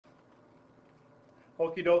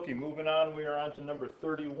Okie dokie, moving on, we are on to number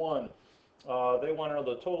 31. They want to know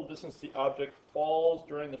the total distance the object falls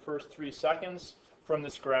during the first 3 seconds from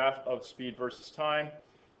this graph of speed versus time.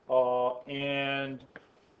 And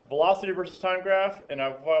velocity versus time graph, and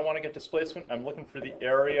if I want to get displacement, I'm looking for the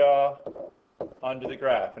area under the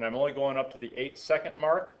graph. And I'm only going up to the 8-second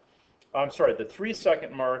mark. I'm sorry, the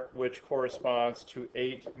 3-second mark, which corresponds to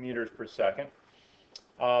 8 meters per second.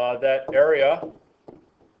 That area,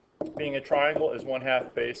 being a triangle, is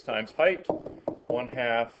 1/2 base times height.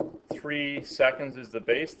 1/2 3 seconds is the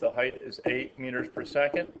base. The height is 8 meters per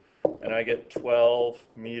second. And I get 12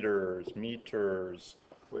 meters,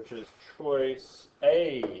 which is choice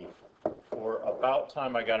A. For about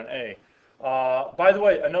time, I got an A. By the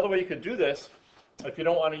way, another way you could do this, if you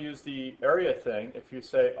don't want to use the area thing, if you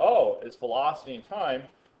say, oh, it's velocity and time,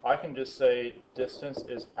 I can just say distance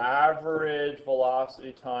is average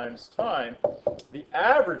velocity times time. The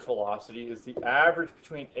average velocity is the average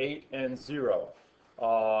between 8 and 0.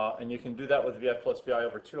 And you can do that with VF plus VI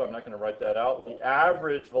over 2. I'm not going to write that out. The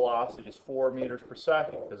average velocity is 4 meters per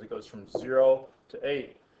second because it goes from 0 to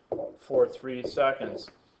 8 for 3 seconds.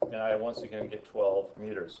 And I once again get 12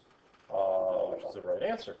 meters, which is the right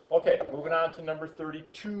answer. Okay, moving on to number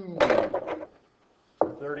 32.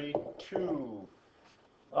 32.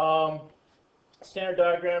 Standard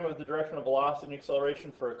diagram of the direction of velocity and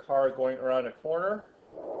acceleration for a car going around a corner.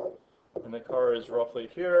 And the car is roughly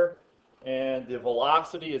here. And the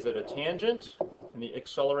velocity is at a tangent. And the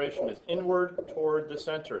acceleration is inward toward the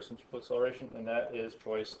center, centrifugal acceleration, and that is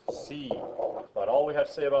choice C. About all we have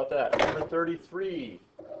to say about that. Number 33.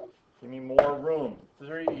 Give me more room.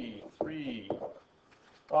 3.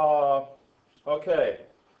 Okay.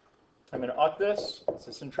 I'm going to up this. It's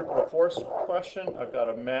a centripetal force question. I've got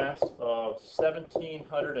a mass of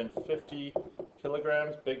 1,750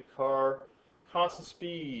 kilograms, big car. Constant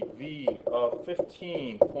speed, V, of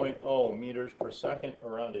 15.0 meters per second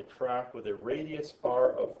around a track with a radius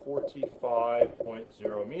R of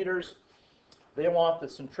 45.0 meters. They want the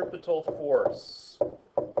centripetal force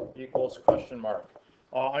equals question mark.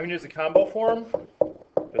 I'm going to use the combo form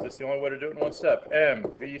because it's the only way to do it in one step.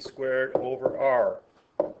 mv squared over r.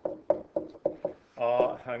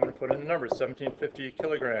 I'm going to put in the numbers, 1750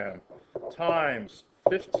 kilogram times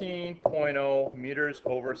 15.0 meters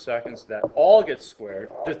over seconds. That all gets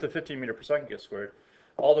squared. Just the 15 meter per second gets squared.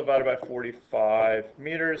 All divided by 45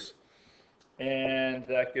 meters. And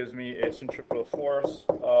that gives me a centripetal force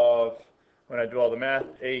of, when I do all the math,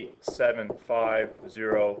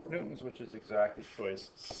 8,750 newtons, which is exactly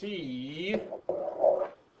choice C.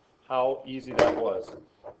 How easy that was.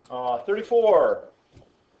 34.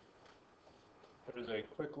 There's a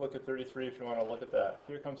quick look at 33 if you want to look at that.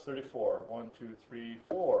 Here comes 34. 1, 2, 3,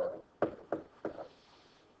 4.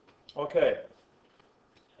 Okay.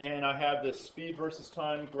 And I have this speed versus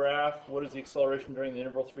time graph. What is the acceleration during the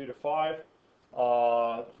interval 3 to 5?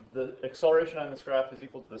 The acceleration on this graph is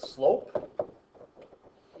equal to the slope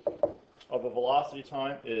of a velocity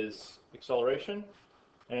time is acceleration.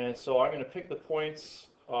 And so I'm going to pick the points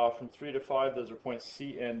from 3 to 5. Those are points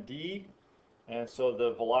C and D. And so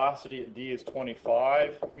the velocity at D is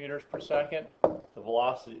 25 meters per second. The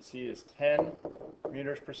velocity at C is 10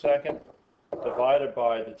 meters per second, divided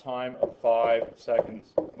by the time of 5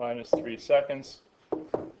 seconds minus 3 seconds.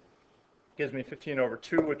 Gives me 15 over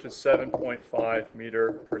 2, which is 7.5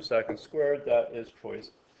 meter per second squared. That is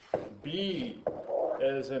choice B.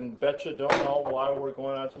 As in betcha don't know why we're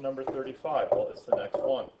going on to number 35. Well, it's the next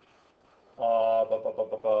one.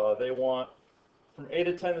 They want from A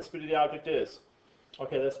to 10, the speed of the object is.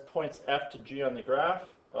 Okay, this points F to G on the graph.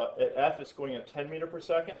 At F, it's going at 10 meters per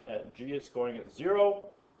second. At G, it's going at 0.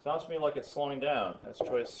 Sounds to me like it's slowing down. That's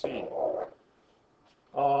choice C.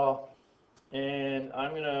 And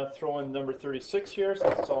I'm going to throw in number 36 here,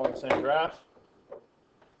 since it's all in the same graph.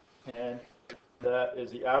 And that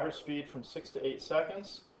is the average speed from 6 to 8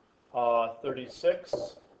 seconds.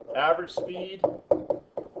 36, average speed,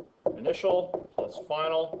 initial plus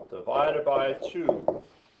final, divided by 2.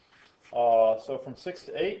 So from 6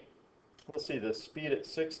 to 8, let's see, the speed at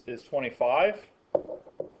 6 is 25.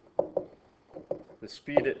 The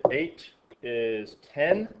speed at 8 is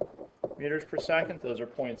 10 meters per second. Those are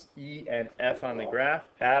points E and F on the graph.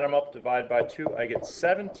 Add them up, divide by 2. I get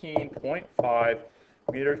 17.5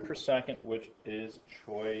 meters per second, which is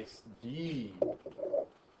choice D.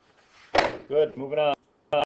 Good, moving on.